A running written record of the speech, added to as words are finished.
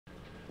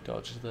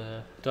Dodge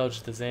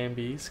the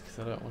zombies because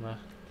I don't want to.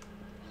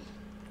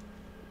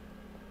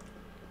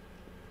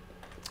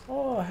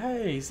 Oh,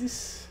 hey, is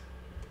this?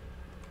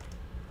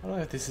 I don't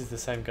know if this is the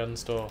same gun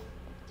store.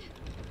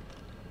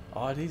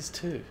 Oh, it is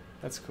too.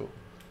 That's cool.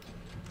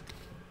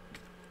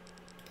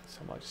 So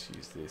I might just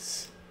use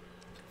this.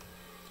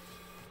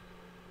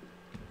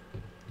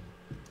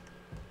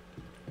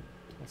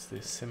 What's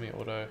this?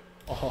 Semi-auto.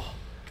 Oh,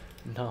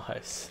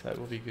 nice. That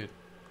will be good.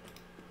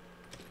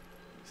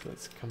 So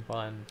let's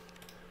combine.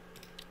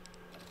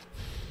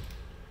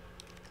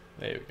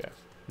 There we go.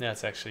 Now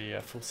it's actually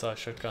a full-size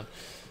shotgun.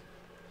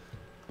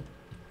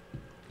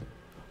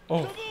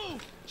 Oh!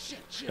 Shit,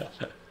 shit.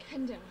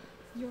 Kendo,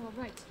 you're all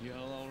right. Yeah,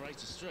 all right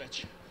to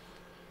stretch.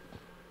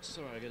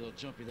 Sorry, I got a little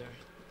jumpy there.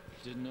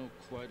 Didn't know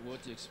quite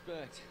what to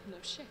expect. No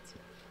shit.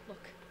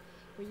 Look,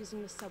 we're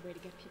using the subway to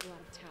get people out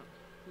of town.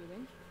 You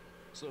in?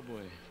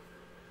 Subway.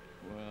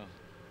 Well,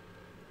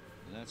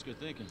 that's good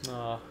thinking.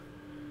 Ah.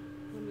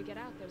 When we get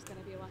out, there's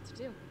gonna be a lot to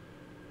do.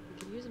 We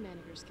could use a man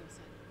of your skill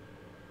set.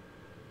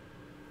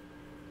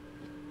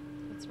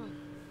 What's wrong?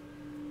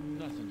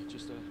 Nothing.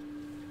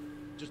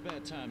 Just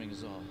bad timing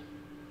is all.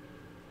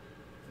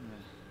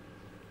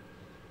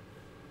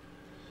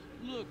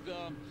 Look,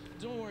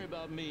 don't worry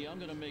about me. I'm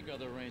gonna make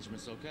other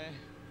arrangements, okay?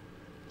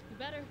 You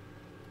better.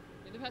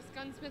 You're the best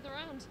gunsmith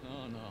around.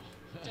 Oh no.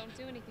 Don't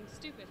do anything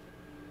stupid.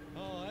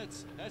 Oh,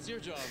 that's your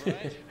job,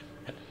 right?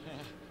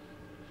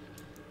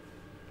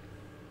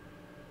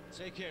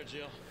 Take care,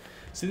 Jill.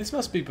 So this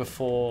must be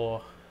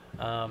before,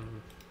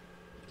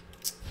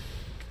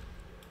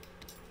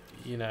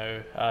 you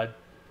know,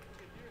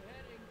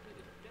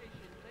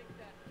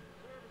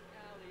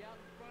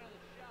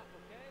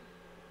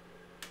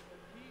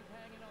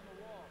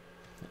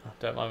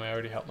 don't mind me, I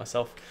already helped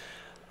myself.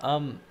 I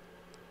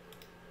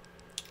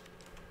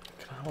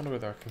wonder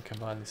whether I can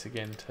combine this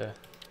again to...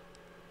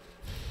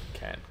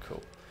 Can,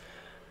 cool.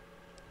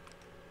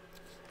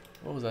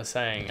 What was I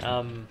saying?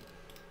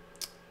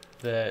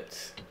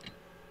 That...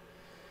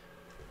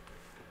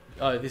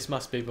 Oh, this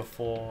must be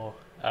before,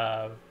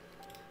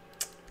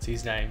 what's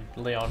his name?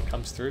 Leon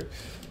comes through.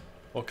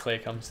 Or Claire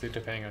comes through,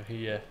 depending on who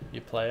you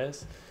play as.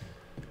 Is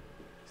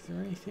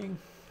there anything...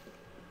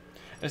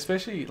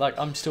 Especially, like,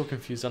 I'm still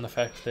confused on the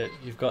fact that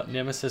you've got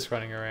Nemesis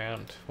running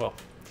around. Well,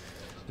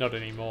 not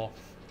anymore.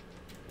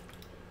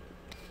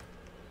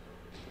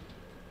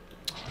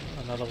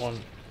 Another one.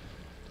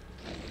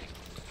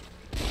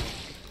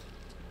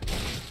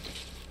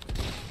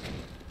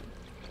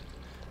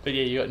 But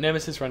yeah, you've got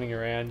Nemesis running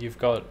around, you've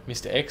got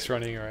Mr. X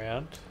running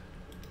around.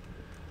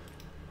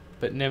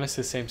 But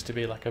Nemesis seems to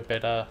be like a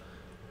better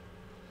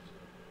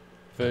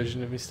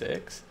version of Mr.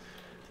 X.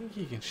 I think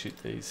you can shoot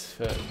these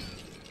for...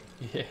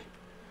 Yeah.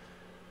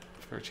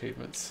 For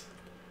achievements.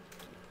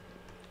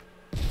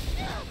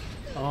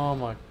 Oh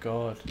my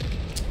god.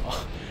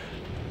 Oh.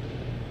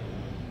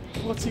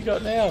 What's he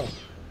got now?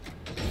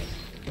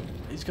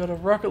 He's got a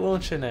rocket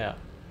launcher now.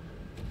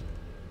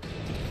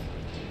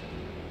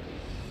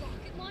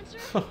 Rocket launcher?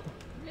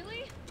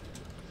 Really?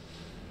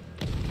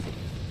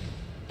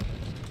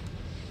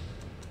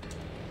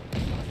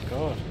 Oh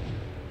god.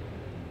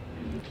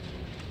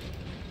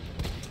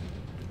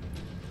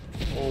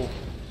 Oh.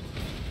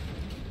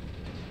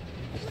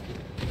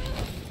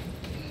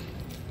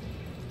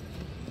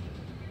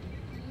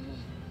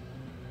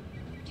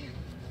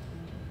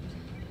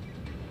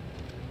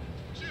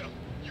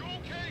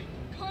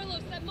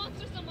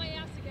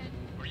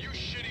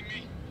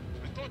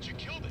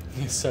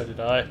 So did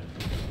I.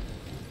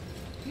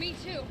 Me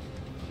too.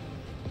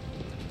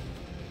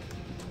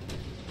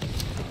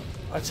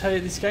 I tell you,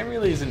 this game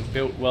really isn't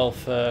built well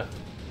for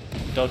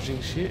dodging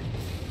shit.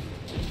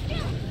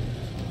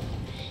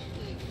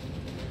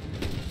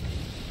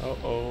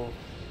 Uh-oh.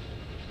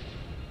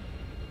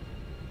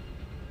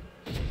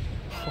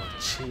 Oh,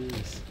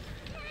 jeez.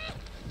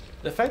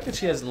 The fact that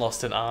she hasn't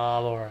lost an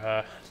arm or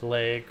a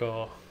leg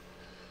or...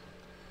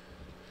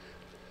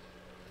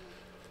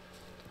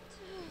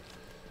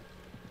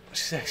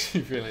 She's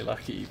actually really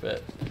lucky,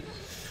 but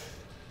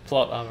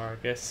plot armor,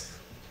 I guess.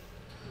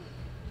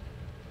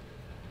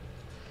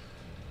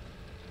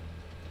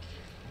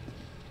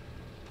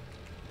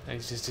 And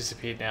he's just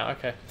disappeared now.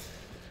 Okay.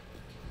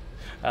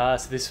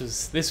 So this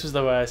was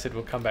the way I said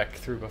we'll come back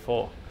through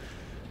before.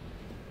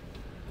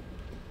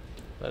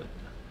 But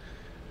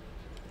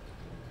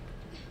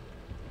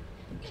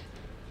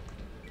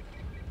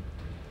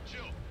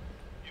Jill,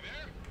 you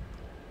there?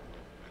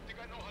 I think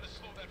I know how to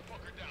slow that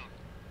fucker down.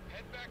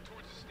 Head back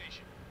towards the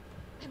station.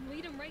 And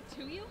lead him right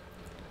to you?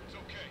 It's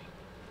okay.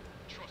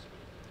 Trust me.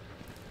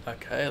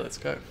 okay, let's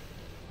go.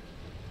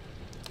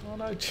 Oh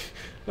no,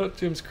 not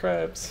Jim's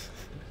crabs.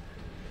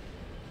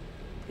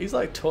 He's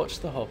like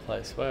torched the whole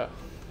place. Wow.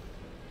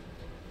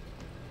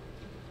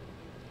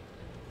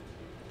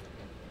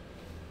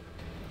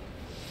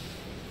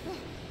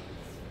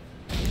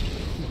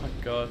 Oh my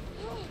god.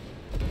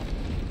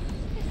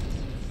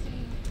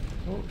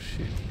 Oh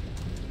shit.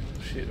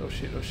 Oh shit, oh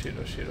shit, oh shit,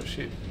 oh shit, oh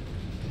shit.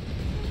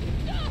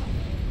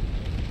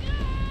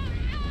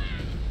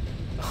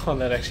 Oh,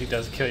 that actually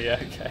does kill you.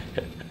 Okay.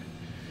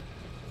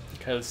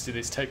 Okay, let's do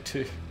this. Take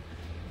 2.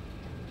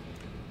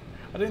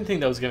 I didn't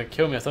think that was going to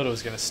kill me. I thought it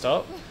was going to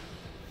stop.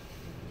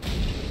 Okay.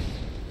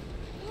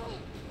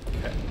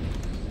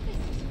 This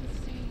is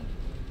insane.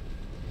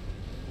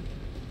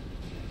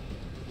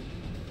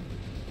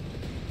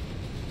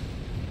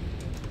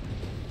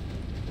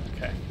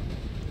 Okay.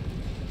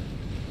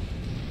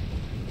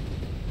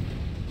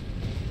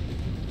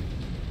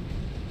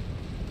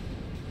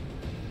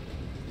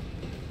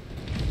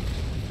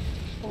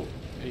 Oh,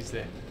 he's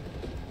there.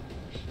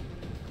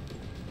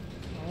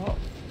 Oh.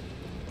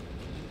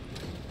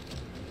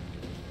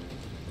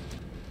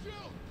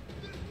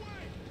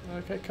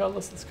 Okay,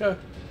 Carlos, let's go.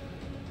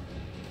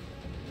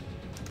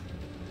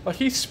 Like,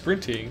 he's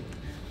sprinting.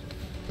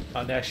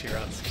 Oh, now she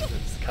runs because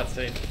it's the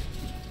cutscene.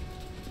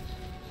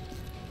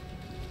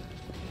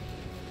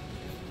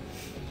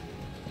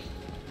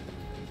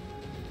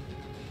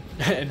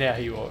 And now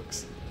he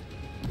walks.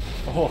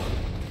 Oh,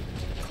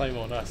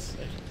 Claymore, nice.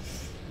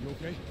 You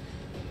okay?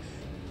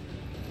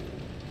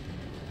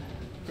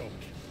 Go.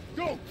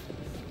 Go!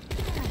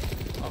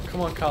 Oh,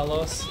 come on,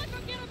 Carlos.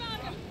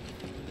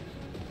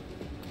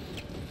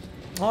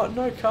 Oh,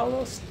 no,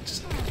 Carlos.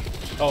 Just...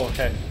 Oh,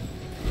 okay.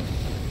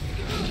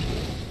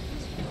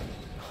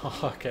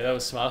 Oh, okay, that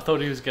was smart. I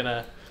thought he was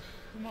gonna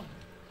Come on.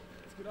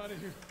 Let's get out of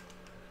here.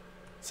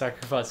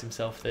 sacrifice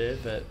himself there,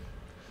 but...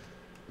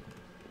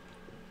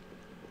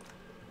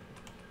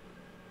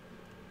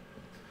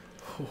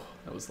 Whew,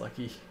 that was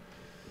lucky.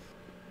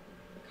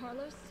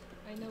 Carlos,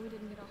 I know we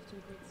didn't get off to a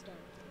great start.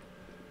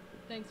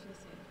 Thanks for the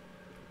save.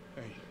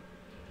 Hey,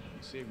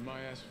 you saved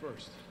my ass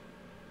first.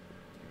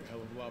 You're a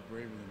hell of a lot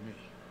braver than me.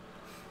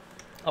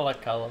 I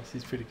like Carlos,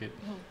 he's pretty good.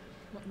 Well,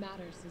 what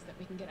matters is that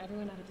we can get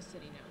everyone out of the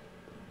city now.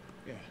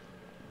 Yeah.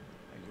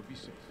 Hey, you'll be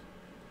safe.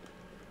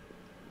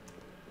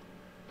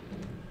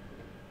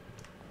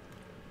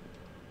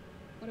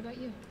 What about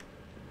you?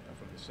 Now,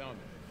 from the sound of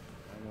it,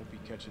 I won't be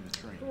catching the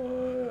train.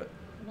 What?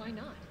 Why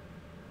not?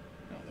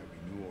 Now there'll be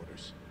new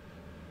orders.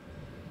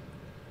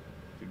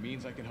 If it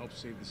means I can help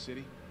save the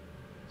city,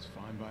 it's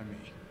fine by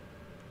me.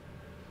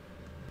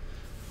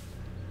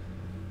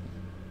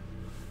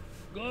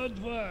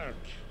 Good work.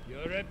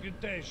 Your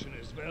reputation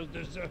is well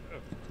deserved.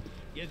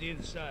 Get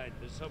inside.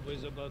 The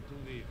subway's about to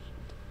leave.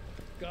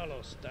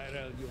 Carlos,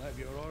 Tyrell, you have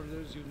your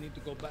orders. You need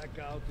to go back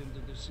out into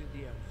the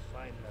city and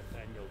find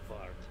Nathaniel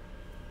Bart.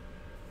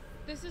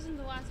 This isn't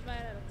the last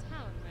ride out of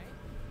town, right?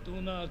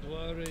 Do not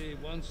worry.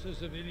 Once the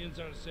civilians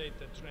are safe,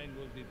 the train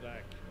will be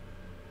back.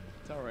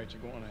 It's alright,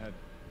 you're going ahead.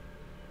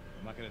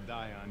 I'm not gonna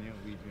die on you,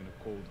 leave you in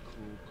a cold,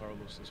 cruel,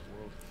 Carlos-less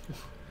world.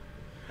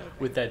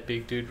 With that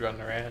big dude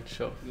running around,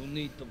 sure. You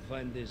need to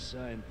find this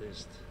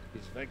scientist.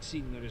 His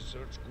vaccine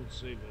research could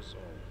save us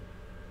all.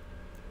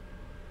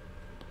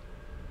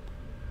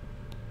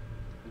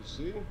 You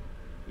see?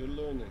 You're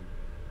learning.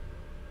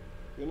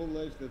 The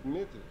only life that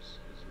matters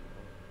is your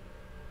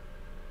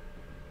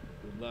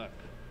own. Good luck.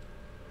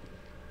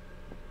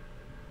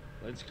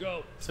 Let's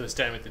go. So we're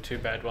staying with the 2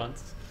 bad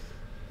ones.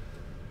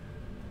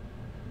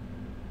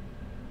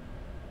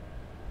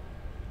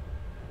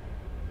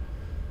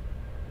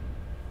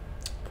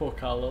 Poor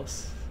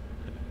Carlos.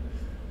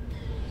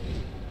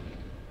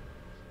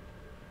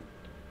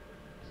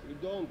 You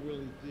don't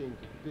really think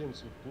a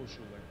pencil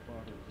pusher like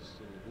Barton is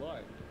still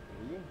alive,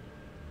 do you?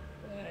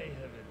 I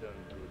haven't done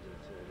good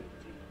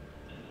authority.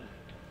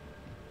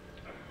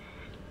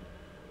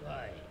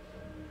 Why?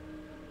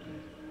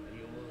 Are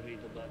you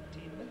worried about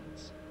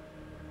teammates?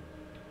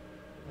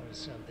 Or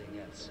something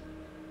else?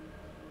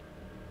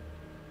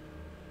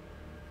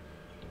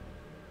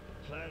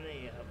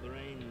 Plenty of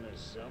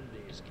brainless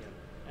zombies can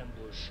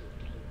ambush a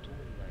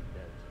platoon like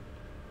that.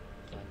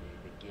 Funny,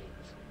 the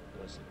gate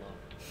was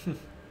locked.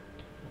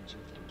 Don't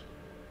you think?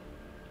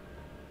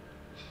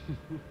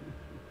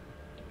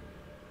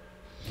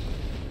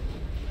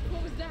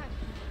 What was that?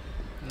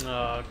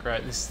 Oh,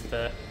 great. This is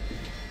the...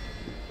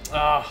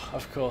 Ah,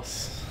 of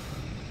course.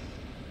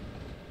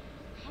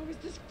 How is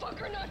this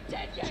fucker not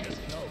dead yet?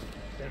 Just know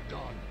they're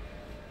gone.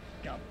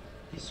 Come,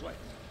 this way.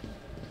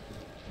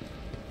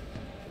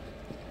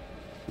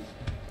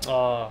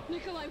 Oh,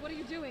 Nikolai, what are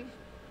you doing?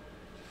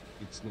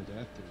 It's not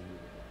after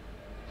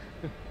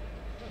you.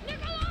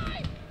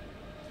 Nikolai!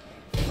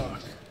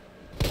 fuck.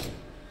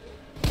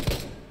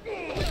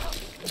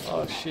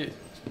 Oh, shit.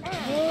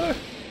 No.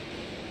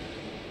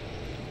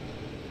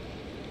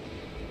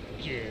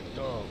 Get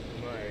off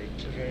my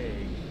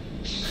train.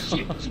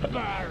 Shit,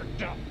 bird.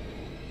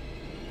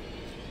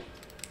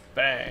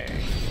 Bang.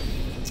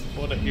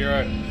 What a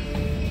hero.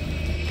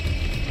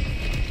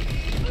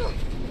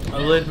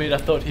 I'll admit I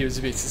thought he was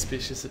a bit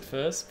suspicious at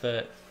first,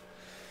 but...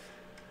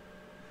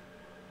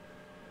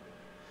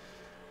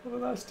 What a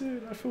nice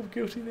dude. I feel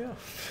guilty now.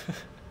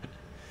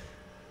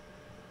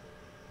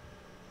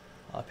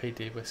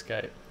 R.P.D.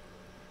 escape.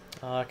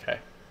 Oh, okay.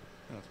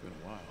 Now, it's been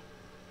a while.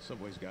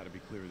 Subway's got to be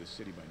clear of the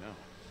city by now.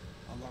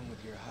 Along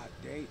with your hot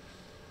date.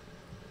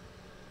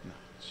 No,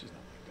 she's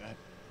not like that.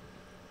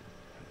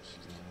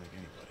 She's not like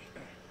anybody.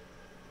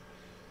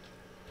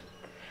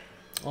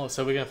 Oh,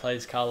 so we're gonna play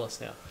as Carlos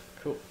now.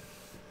 Cool.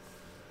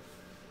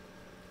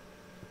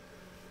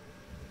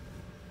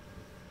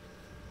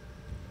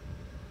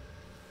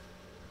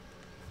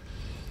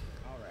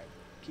 All right,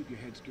 keep your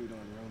head screwed on,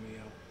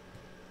 Romeo.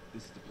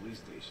 This is the police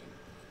station.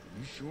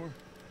 You sure?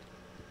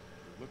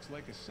 It looks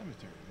like a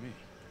cemetery to me.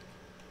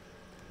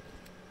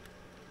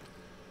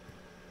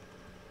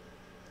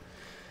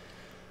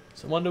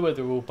 So I wonder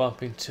whether we'll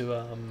bump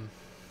into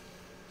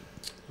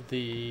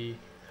the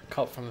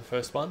cop from the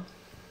first one,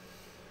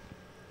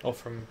 or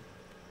from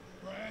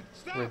Brad,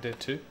 stop! Red Dead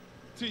 2.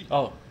 T.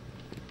 Oh,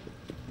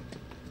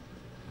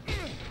 Come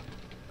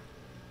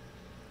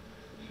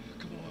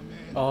on,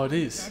 man. oh, it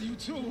is. Not you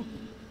too.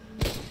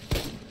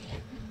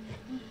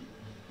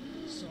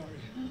 Sorry.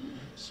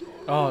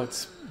 Oh,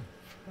 it's.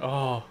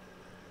 Oh.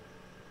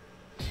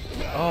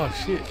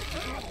 Oh shit.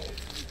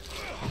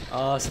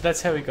 Oh, so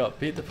that's how he got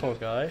bit, the poor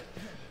guy.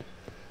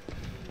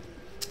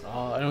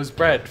 Oh, and it was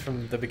Brad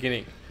from the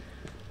beginning.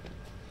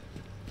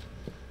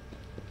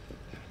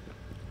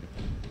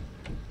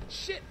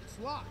 Shit, it's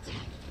locked.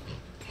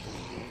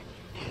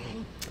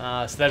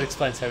 Ah, so that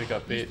explains how he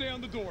got You bit. stay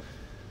on the door.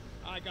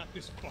 I got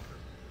this fucker.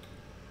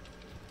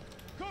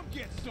 Come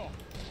get some.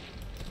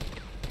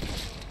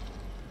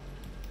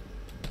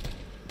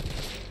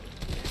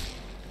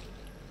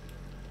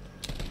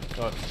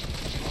 God.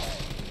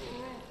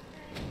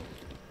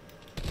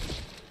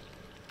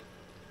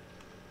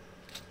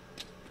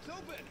 It's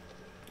open.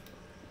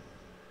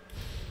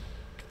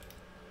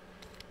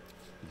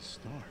 These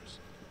stars.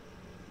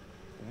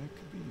 That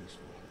could be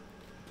useful.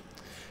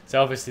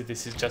 So obviously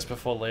this is just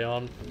before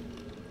Leon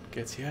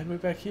gets here, and we're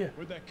back here.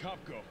 Where'd that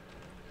cop go?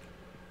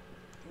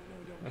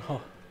 Don't Oh.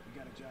 know. We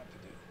got a job to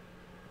do.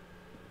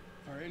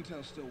 If our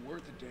intel's still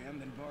worth a damn,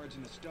 then Bard's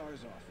in the STARS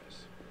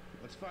office.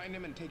 Let's find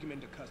him and take him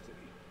into custody.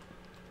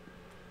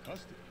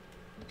 Custody?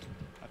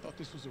 I thought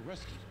this was a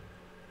rescue.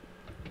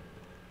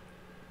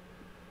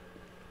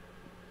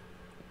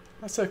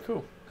 That's so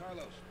cool.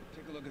 Carlos,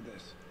 take a look at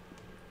this.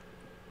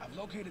 I've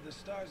located the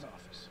STARS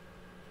office.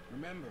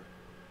 Remember,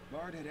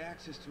 Bard had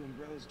access to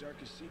Umbrella's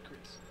darkest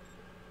secrets.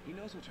 He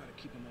knows we'll try to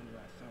keep him under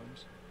our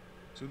thumbs.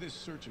 So this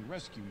search and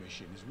rescue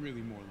mission is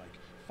really more like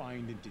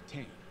find and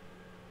detain.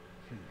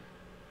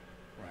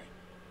 Right.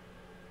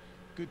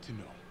 Good to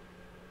know.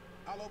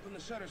 I'll open the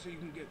shutter so you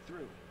can get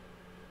through.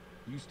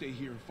 You stay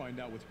here and find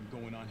out what's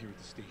been going on here at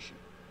the station.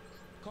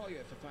 Call you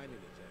if I find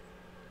anything.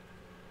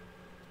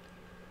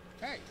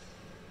 Hey!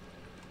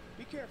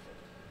 Be careful.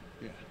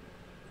 Yeah.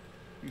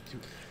 You too.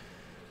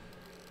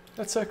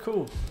 That's so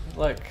cool.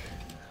 Like,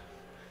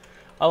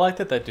 I like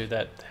that they do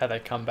that, how they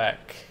come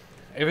back.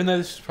 Even though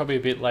this is probably a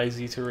bit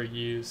lazy to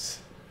reuse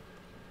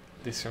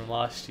this from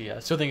last year, I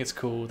still think it's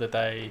cool that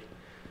they,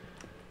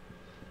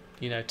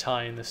 you know,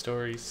 tie in the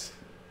stories.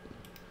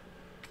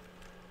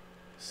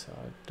 So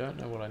I don't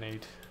know what I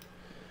need.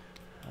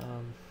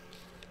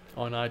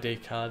 On ID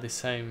card, this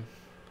same.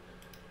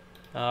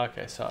 Oh,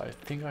 okay, so I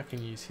think I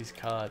can use his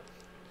card.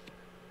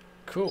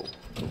 Cool.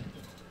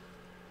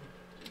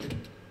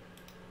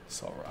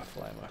 Assault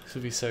rifle ammo. This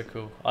would be so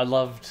cool. I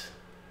loved,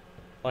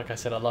 like I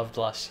said, I loved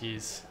last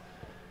year's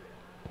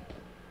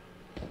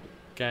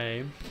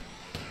game.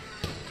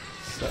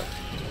 So,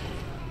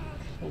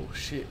 oh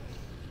shit.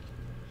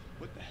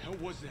 What the hell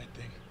was that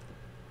thing?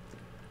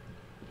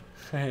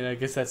 And I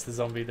guess that's the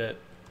zombie that.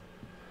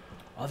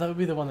 Oh, that would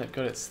be the one that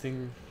got its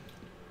thing,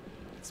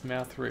 its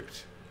mouth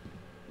ripped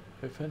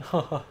open.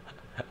 Oh,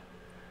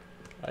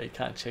 you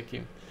can't check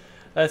him.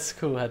 That's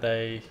cool how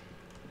they.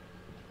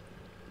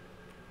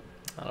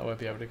 I won't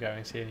be able to go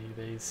into any of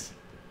these.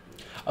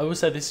 I will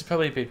say this is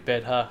probably a bit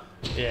better.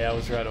 Yeah, I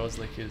was right, I was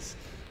Lickers.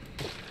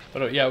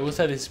 But yeah, I will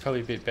say this is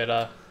probably a bit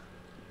better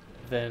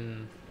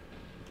than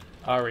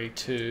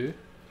RE2.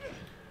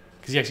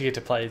 Because you actually get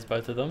to play as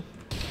both of them.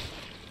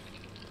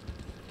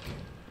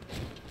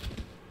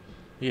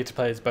 You get to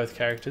play as both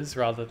characters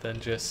rather than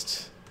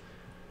just,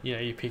 you know,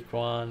 you pick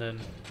one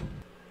and...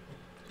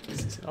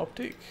 Is this an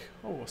optic?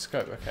 Oh, a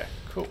scope, okay,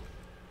 cool.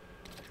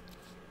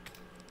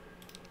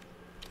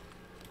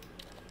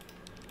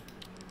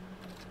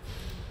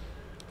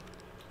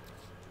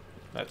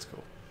 That's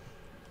cool.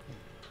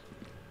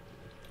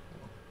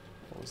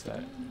 What was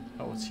that?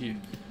 Oh, it's you.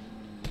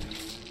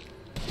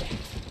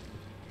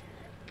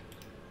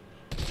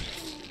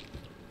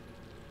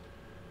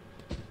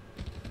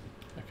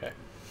 Okay.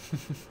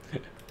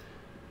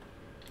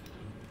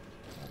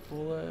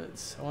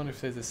 Bullets. I wonder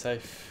if there's a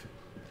safe.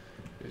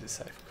 There's a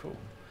safe. Cool.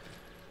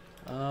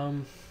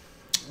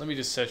 Let me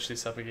just search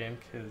this up again,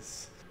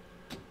 because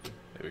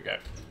there we go.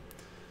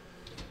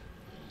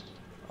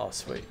 Oh,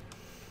 sweet.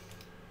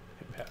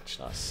 Hip pouch,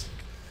 nice.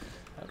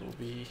 That will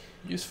be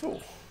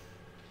useful.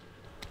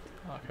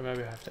 Okay,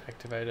 maybe I have to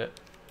activate it.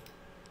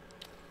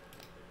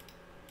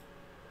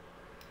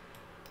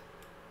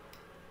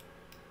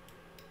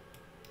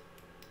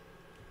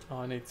 Oh,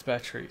 I need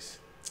batteries.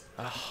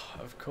 Ah,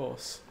 of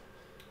course.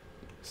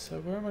 So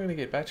where am I going to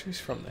get batteries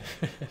from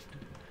then?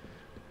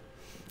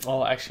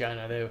 Oh, actually, I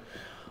know there.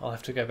 I'll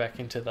have to go back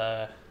into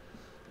the.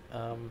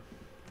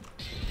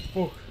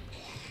 Oh.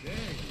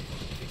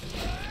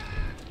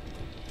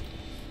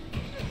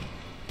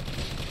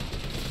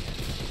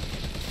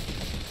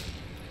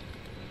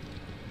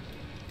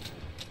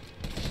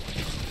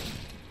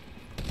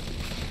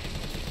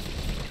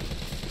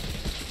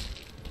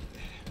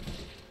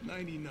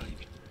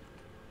 1999.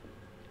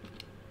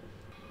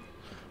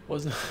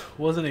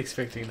 Wasn't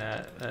expecting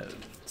that. That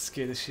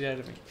scared the shit out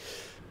of me.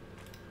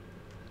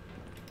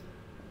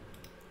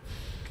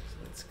 So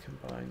let's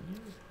combine you.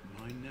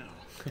 Mine now.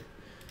 30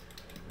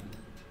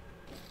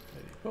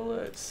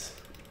 bullets.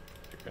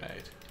 A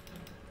grenade.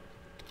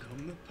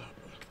 Come to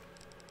Papa.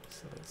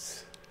 So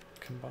let's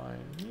combine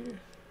you.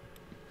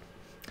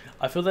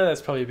 I feel that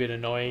that's probably a bit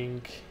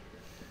annoying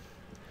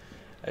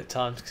at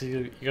times because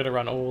you got to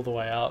run all the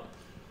way up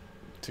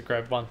to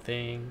grab one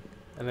thing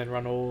and then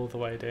run all the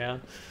way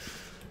down.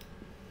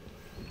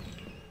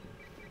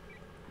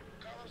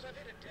 Carlos, I've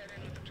hit a dead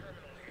end at the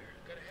terminal here.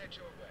 Gotta head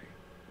your way.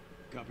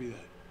 Copy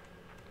that.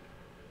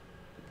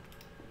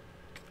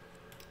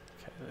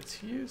 Okay,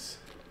 let's use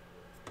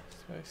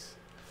space.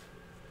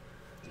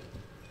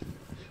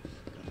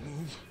 Gotta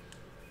move.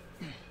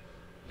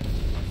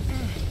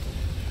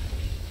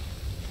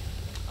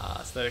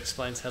 So that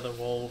explains how the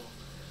wall,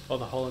 or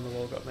the hole in the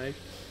wall got made.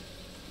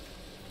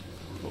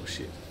 Oh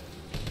shit.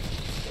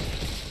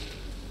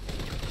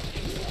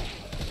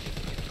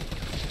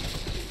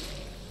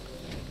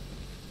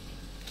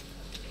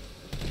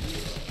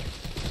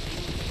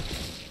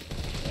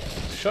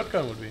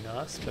 Shotgun would be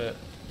nice, but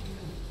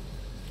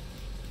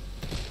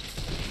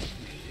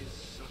It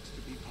sucks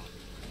to be Papa.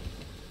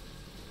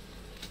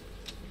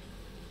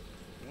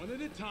 One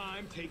at a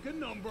time, take a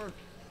number.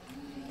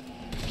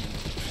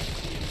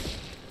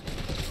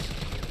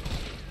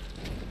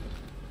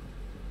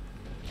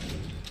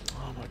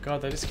 oh my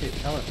god, they just keep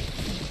coming.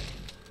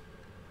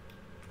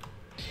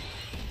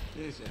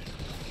 This is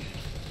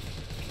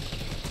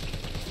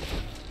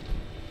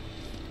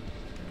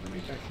Let me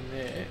go from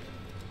there.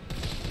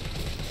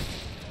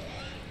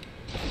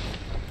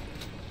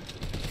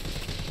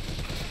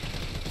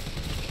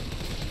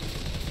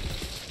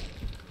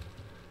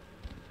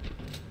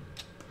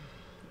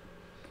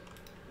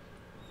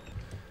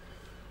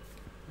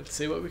 Let's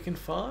see what we can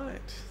find.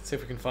 See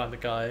if we can find the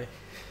guy.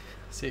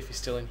 See if he's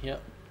still in here.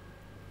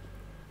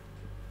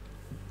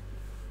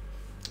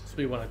 This will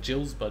be one of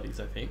Jill's buddies,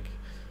 I think.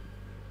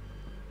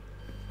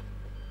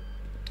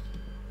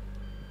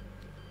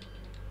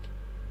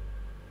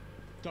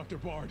 Dr.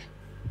 Bard.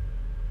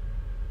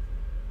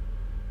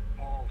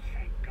 Oh,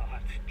 thank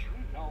God. Do you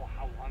know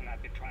how long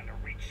I've been trying to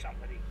reach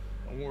somebody?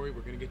 Don't worry,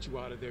 we're gonna get you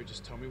out of there.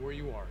 Just tell me where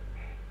you are.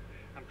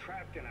 I'm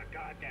trapped in a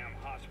goddamn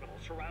hospital,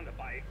 surrounded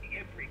by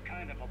every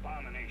kind of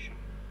abomination.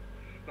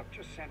 Look,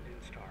 just send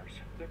in stars.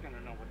 They're gonna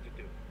know what to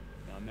do.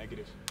 No,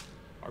 negative.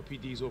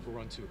 R.P.D's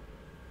overrun too.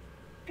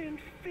 Then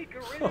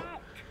figure it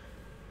out.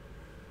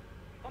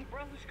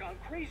 Umbrella's gone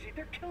crazy.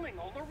 They're killing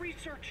all the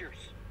researchers.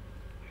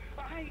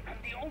 I am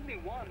the only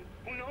one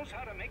who knows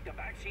how to make the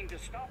vaccine to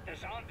stop the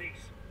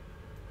zombies.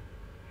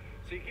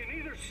 So you can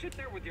either sit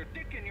there with your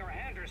dick in your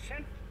hand or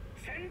send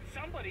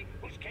somebody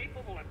who's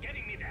capable of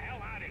getting me the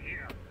hell out of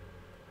here.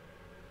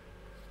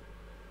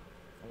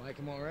 I like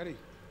him already.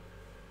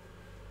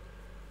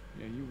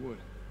 Yeah, you would.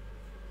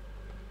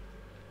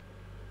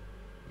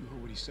 You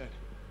heard what he said.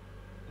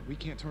 But we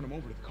can't turn him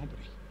over to the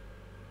company.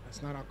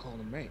 That's not our call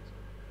to make.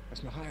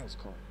 That's Mikhail's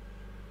call.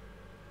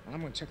 I'm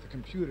gonna check the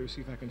computer,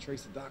 see if I can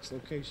trace the doc's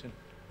location.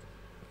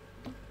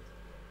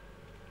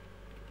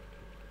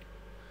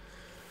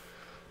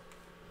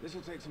 This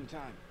will take some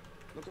time.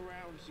 Look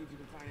around, see if you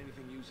can find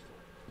anything useful.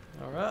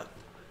 Alright.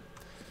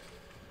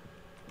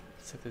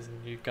 See if there's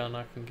a new gun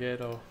I can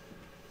get, or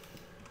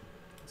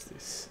what's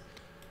this?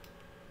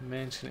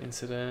 Mansion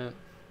incident.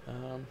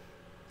 To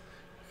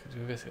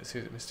investigate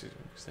serious mystery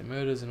because they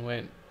murders and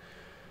went.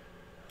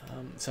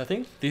 So I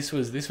think this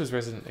was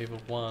Resident Evil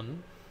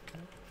 1,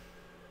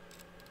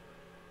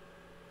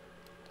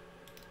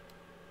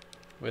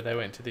 where they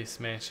went to this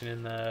mansion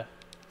in the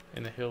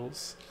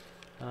hills.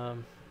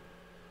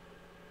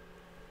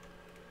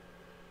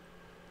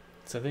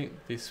 So I think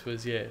this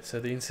was, yeah, so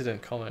the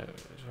incident culminated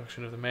with the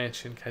destruction of the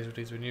mansion.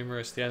 Casualties were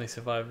numerous. The only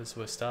survivors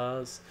were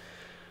stars.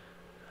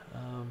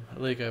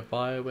 Lego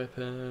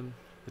bioweapon,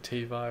 the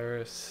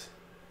T-virus.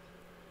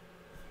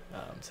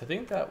 So I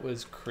think that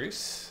was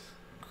Chris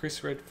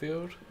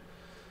Redfield,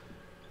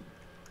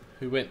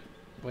 who went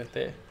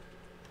there.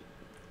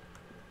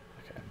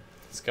 Okay,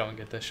 let's go and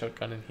get the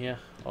shotgun in here.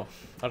 Oh,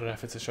 I don't know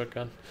if it's a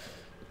shotgun.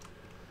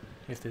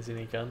 If there's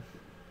any gun.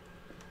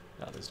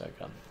 No, there's no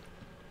gun.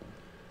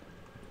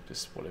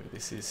 Just whatever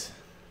this is.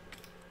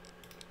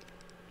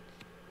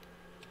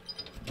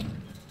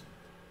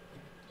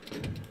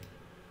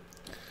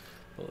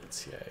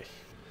 Bullets, yay.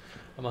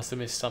 I must have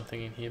missed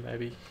something in here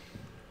maybe.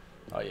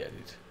 Oh yeah, I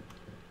did.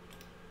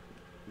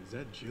 Is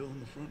that Jill in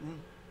the front row?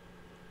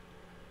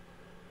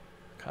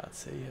 Can't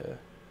see her.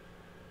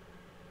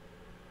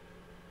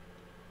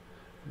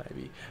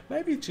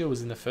 Maybe Jill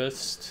was in the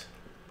first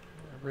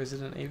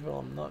Resident Evil.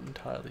 I'm not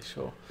entirely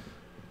sure.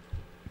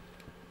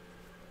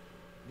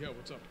 Yeah,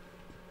 what's up?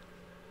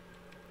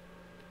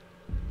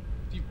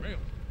 Derailed.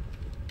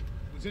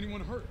 Was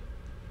anyone hurt?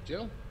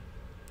 Jill?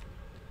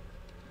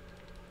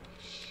 Oh,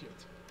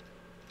 shit.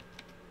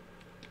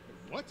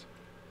 What?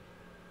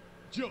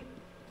 Jill!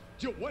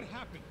 Jill, what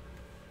happened?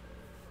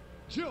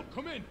 Jill,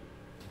 come in!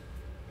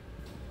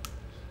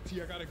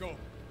 I gotta go.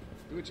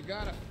 Do what you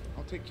gotta.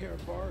 I'll take care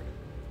of Bard.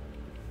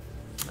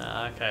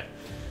 Ah, okay.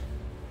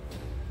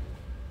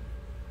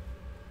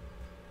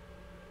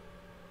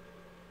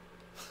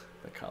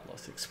 The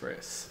Carlos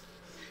Express.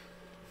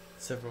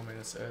 Several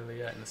minutes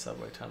earlier in the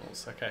subway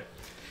tunnels. Okay.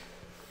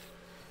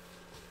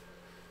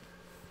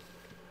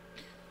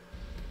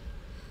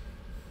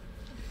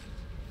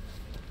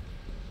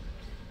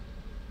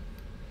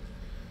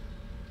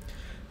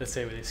 Let's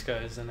see where this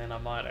goes, and then I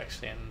might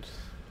actually end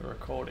the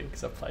recording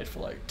because I've played for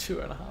like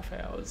 2.5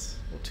 hours,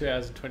 or 2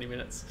 hours and 20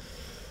 minutes.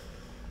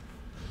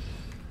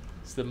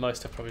 It's the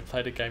most I've probably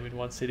played a game in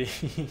one sitting.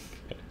 Am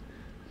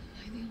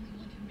I the only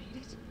one who made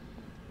it?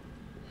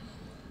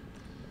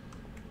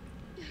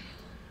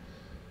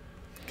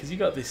 Because you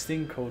got this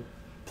thing called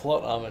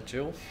plot armor,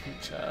 Jill,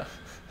 which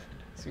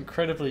is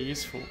incredibly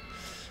useful.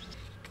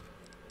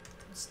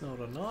 It's not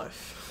a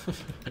knife.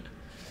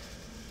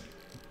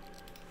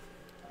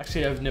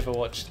 Actually, I've never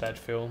watched that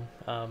film,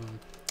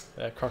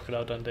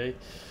 Crocodile Dundee.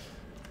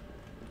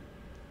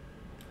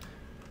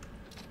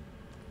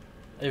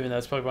 Even though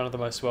it's probably one of the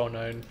most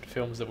well-known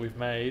films that we've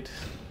made,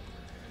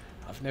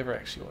 I've never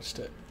actually watched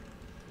it.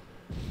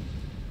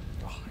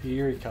 Oh,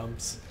 here he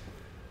comes.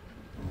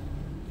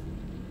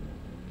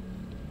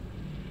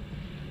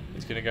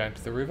 He's gonna go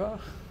into the river.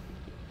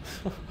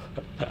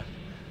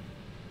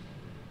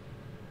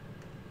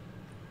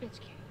 Bitch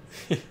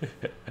cans.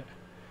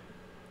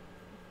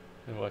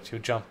 And watch, he'll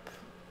jump.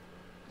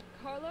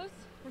 Carlos,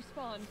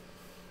 respond.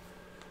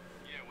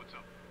 Yeah, what's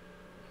up?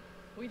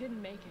 We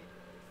didn't make it.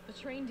 The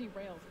train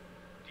derailed.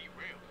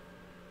 Derailed?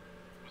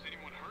 Was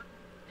anyone hurt?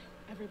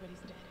 Everybody's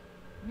dead.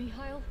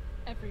 Mikhail,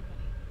 everybody.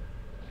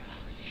 Ah,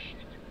 shit.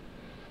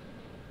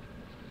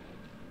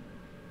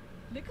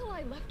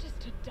 Nikolai left us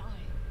to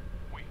die.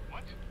 Wait,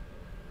 what?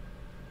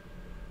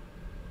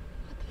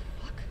 What the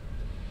fuck?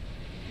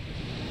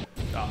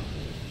 Oh,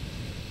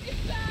 Get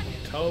back!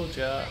 told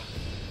ya.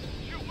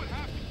 Jill, what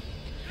happened?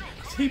 Jill,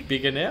 Is come he here.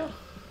 bigger now?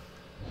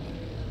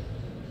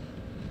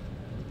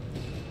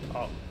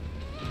 Oh.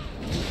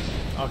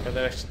 Okay,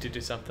 that actually did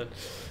do something.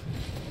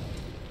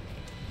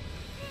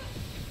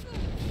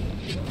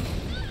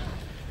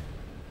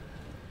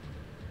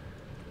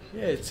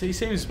 Yeah, he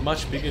seems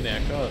much bigger now,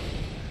 God.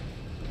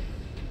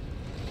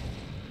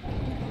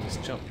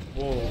 Just jump.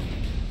 Whoa.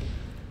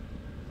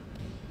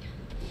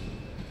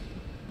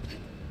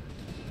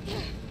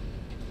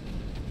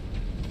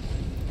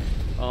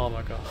 Oh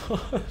my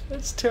God.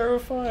 That's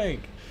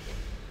terrifying.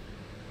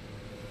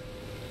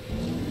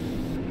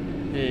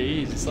 Yeah,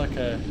 he is. It's like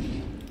a...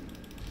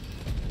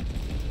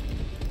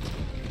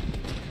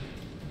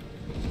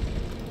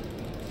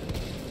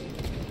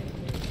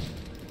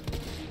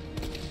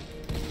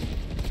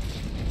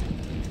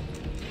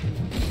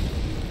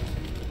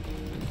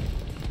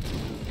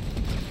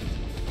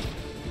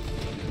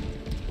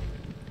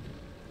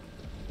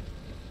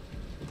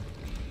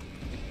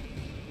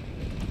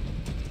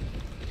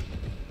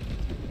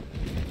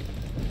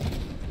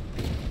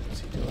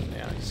 What's he doing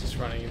now? He's just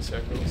running in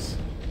circles.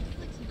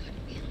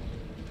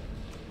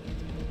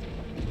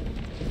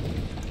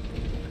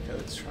 Okay,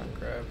 let's try and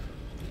grab.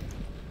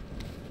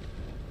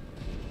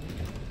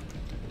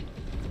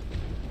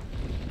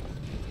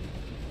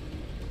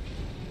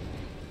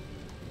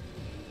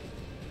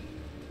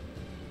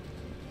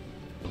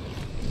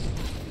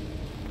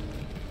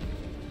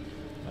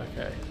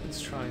 Okay,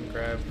 let's try and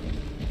grab.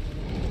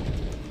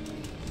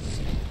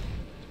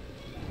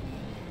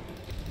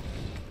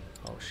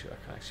 Oh shit, I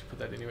can't actually put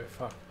that anywhere.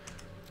 Fuck.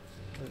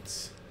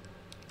 Let's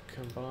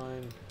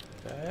combine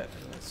that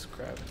and let's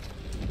grab.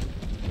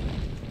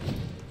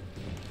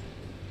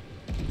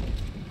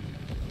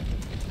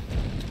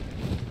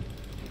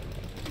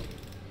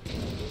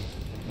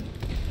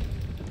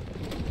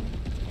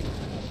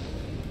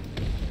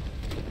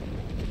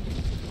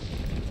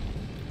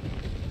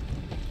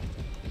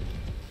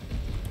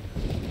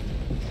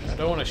 I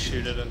don't want to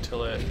shoot it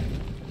until it...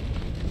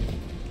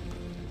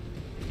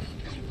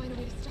 Gotta find a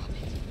way to stop it.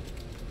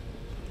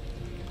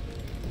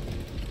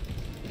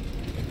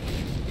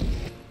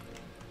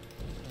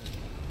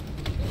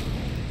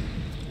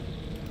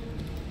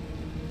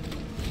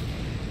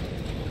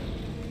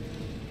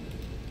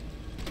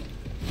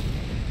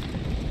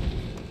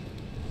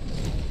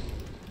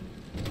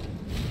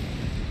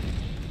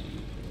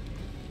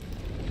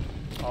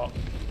 Oh.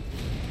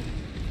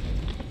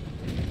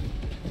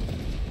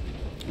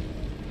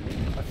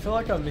 I feel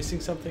like I'm missing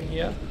something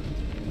here.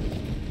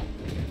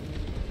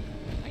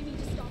 I need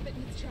to stop it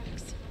in its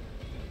tracks.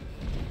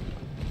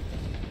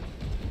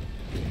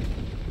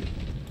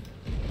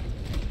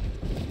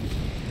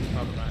 I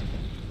don't know.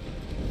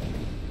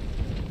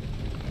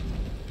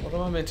 What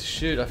am I meant to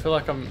shoot? I feel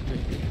like I'm...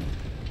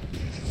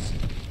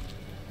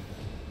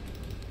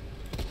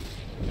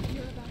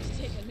 You're about to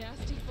take a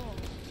nasty fall.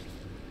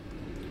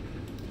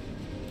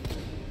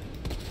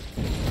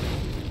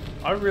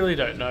 I really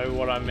don't know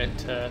what I'm meant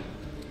to...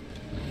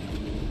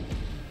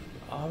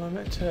 Am I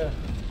meant to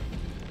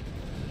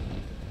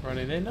run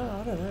in there? No,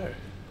 I don't know.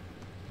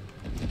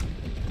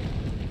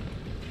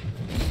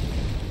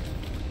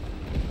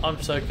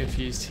 I'm so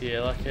confused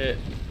here. Like it.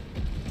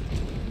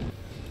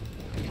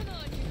 Come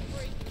on, you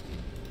freak.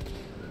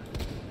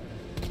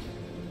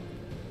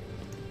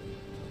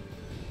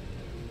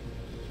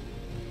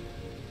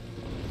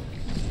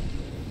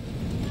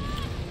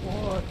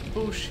 What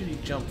bullshit? He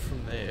jumped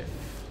from there.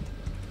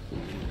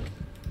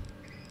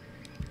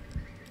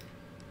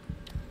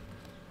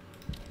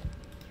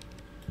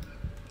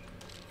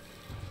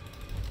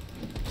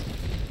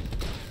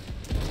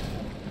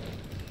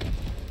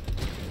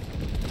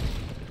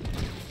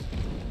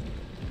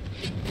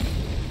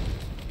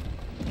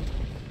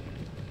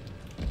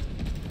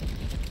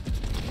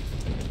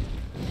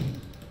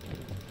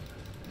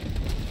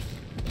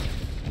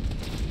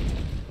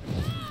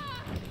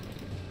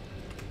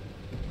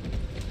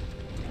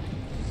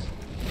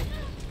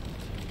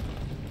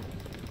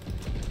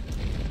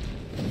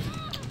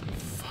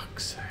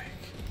 Fuck's sake.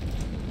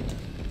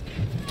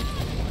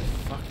 Oh my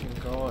fucking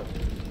god.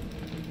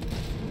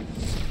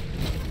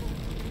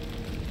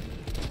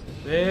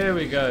 There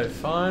we go,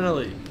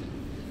 finally.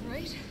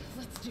 Right?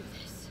 Let's do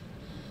this.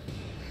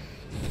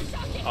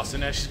 Oh, so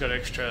now she's got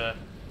extra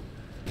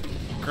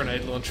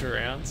grenade launcher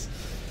rounds.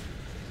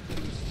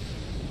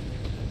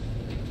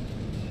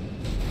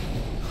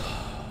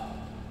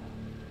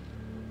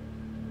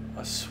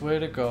 I swear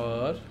to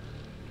God.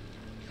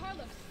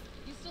 Carlos,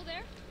 you still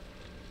there?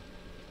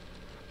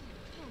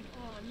 Come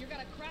on, you're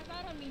gonna crap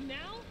out on me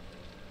now?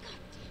 God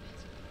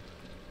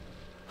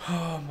damn it.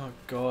 Oh my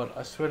God,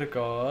 I swear to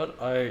God,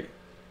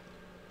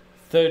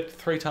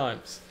 three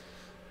times.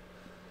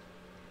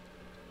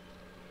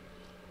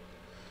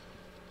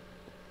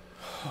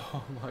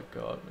 Oh my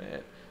God,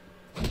 man.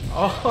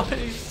 Oh,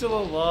 he's still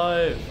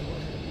alive.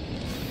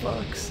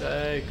 Fuck's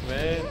sake,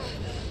 man.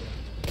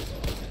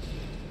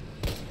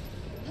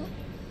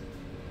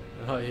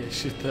 Oh yeah,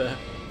 shoot that.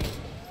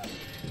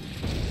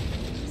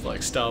 It's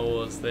like Star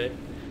Wars there.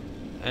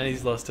 And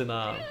he's lost an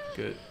arm.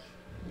 Good.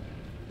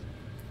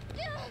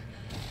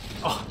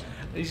 Oh,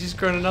 he's just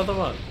grown another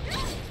one.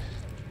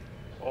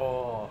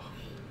 Oh.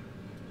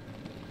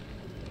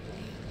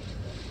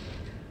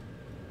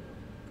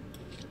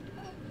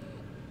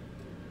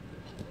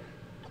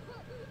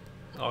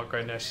 Oh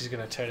great, now she's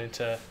gonna turn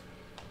into...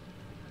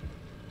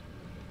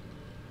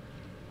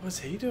 What's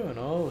he doing?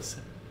 Oh,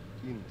 listen.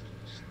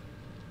 Interesting.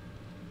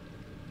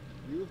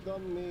 You've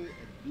done me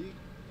a big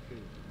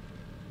favor.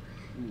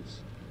 Miss.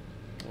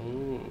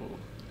 Ooh.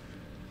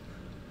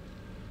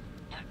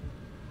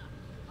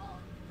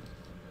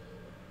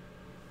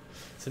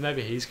 So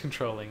maybe he's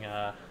controlling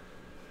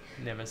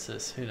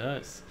Nemesis, who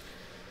knows?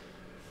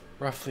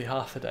 Roughly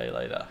half a day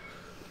later.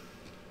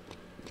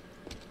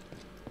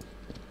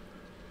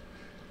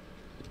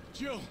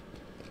 Jill!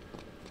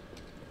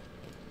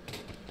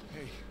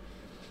 Hey,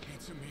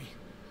 answer me.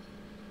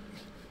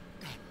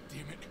 God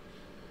damn it.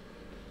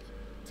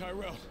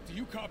 Tyrell, do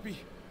you copy?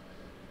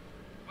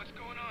 What's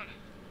going on?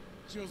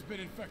 Jill's been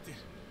infected.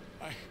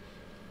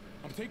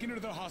 I'm taking her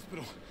to the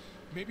hospital.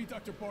 Maybe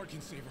Dr. Bard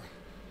can save her.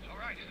 All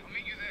right, I'll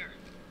meet you there.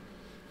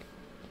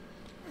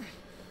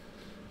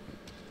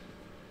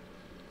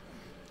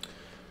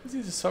 Where's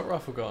his assault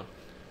rifle gone?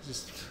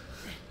 Just...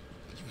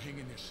 You hang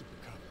in there, Super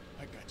Cop.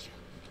 I got you.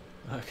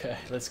 Okay,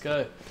 let's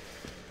go.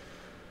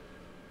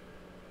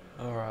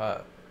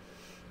 Alright.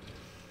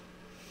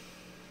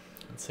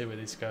 Let's see where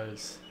this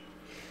goes.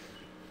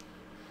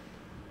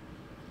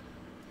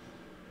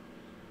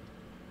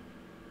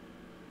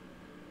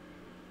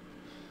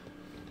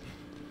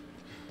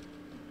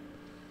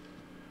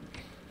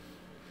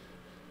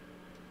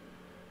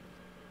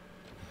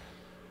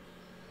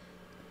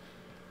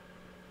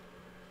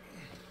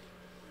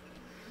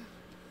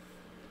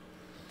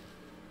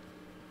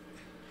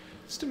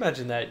 Just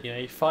imagine that, you know,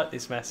 you fight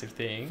this massive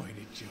thing Find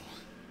it, Jill.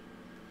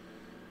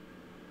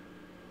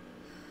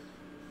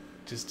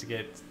 just to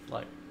get,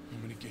 like,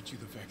 I'm gonna get you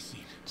the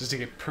vaccine. just to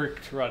get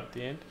pricked right at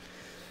the end.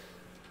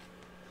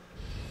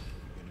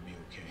 You're gonna be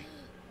okay.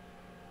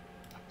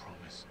 I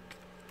promise.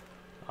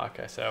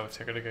 Okay, so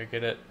we're gonna go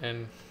get it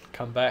and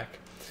come back.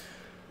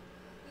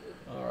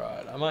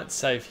 Alright, I might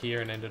save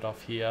here and end it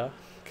off here,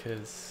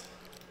 because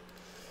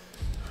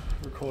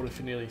recorded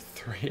for nearly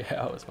 3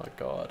 hours, my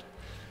god.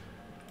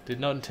 Did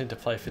not intend to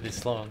play for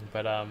this long,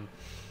 but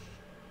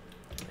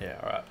yeah,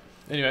 alright.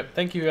 Anyway,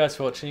 thank you guys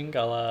for watching.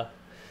 I'll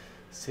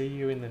see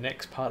you in the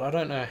next part. I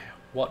don't know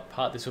what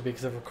part this will be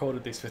because I've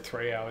recorded this for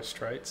 3 hours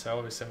straight, so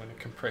obviously I'm going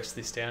to compress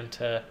this down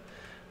to,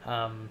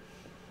 I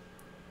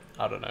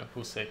don't know,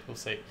 we'll see.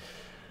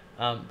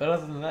 But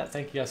other than that,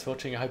 thank you guys for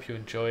watching. I hope you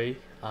enjoy.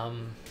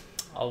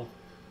 I'll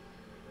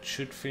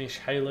should finish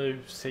Halo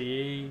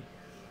CE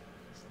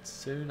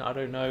soon. I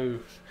don't know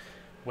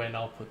when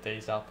I'll put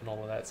these up and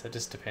all of that, so it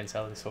just depends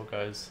how this all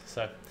goes.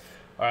 So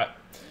alright,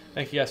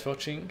 thank you guys for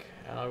watching,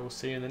 and I will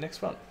see you in the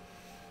next one.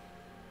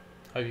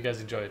 Hope you guys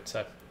enjoyed.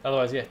 So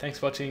otherwise, yeah, thanks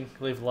for watching.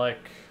 Leave a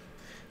like,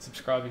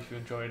 subscribe if you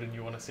enjoyed and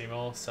you want to see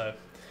more, so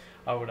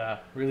I would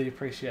really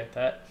appreciate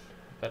that.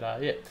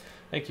 But yeah,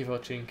 thank you for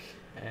watching,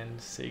 and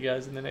see you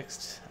guys in the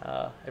next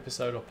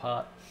episode or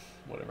part,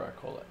 whatever I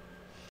call it.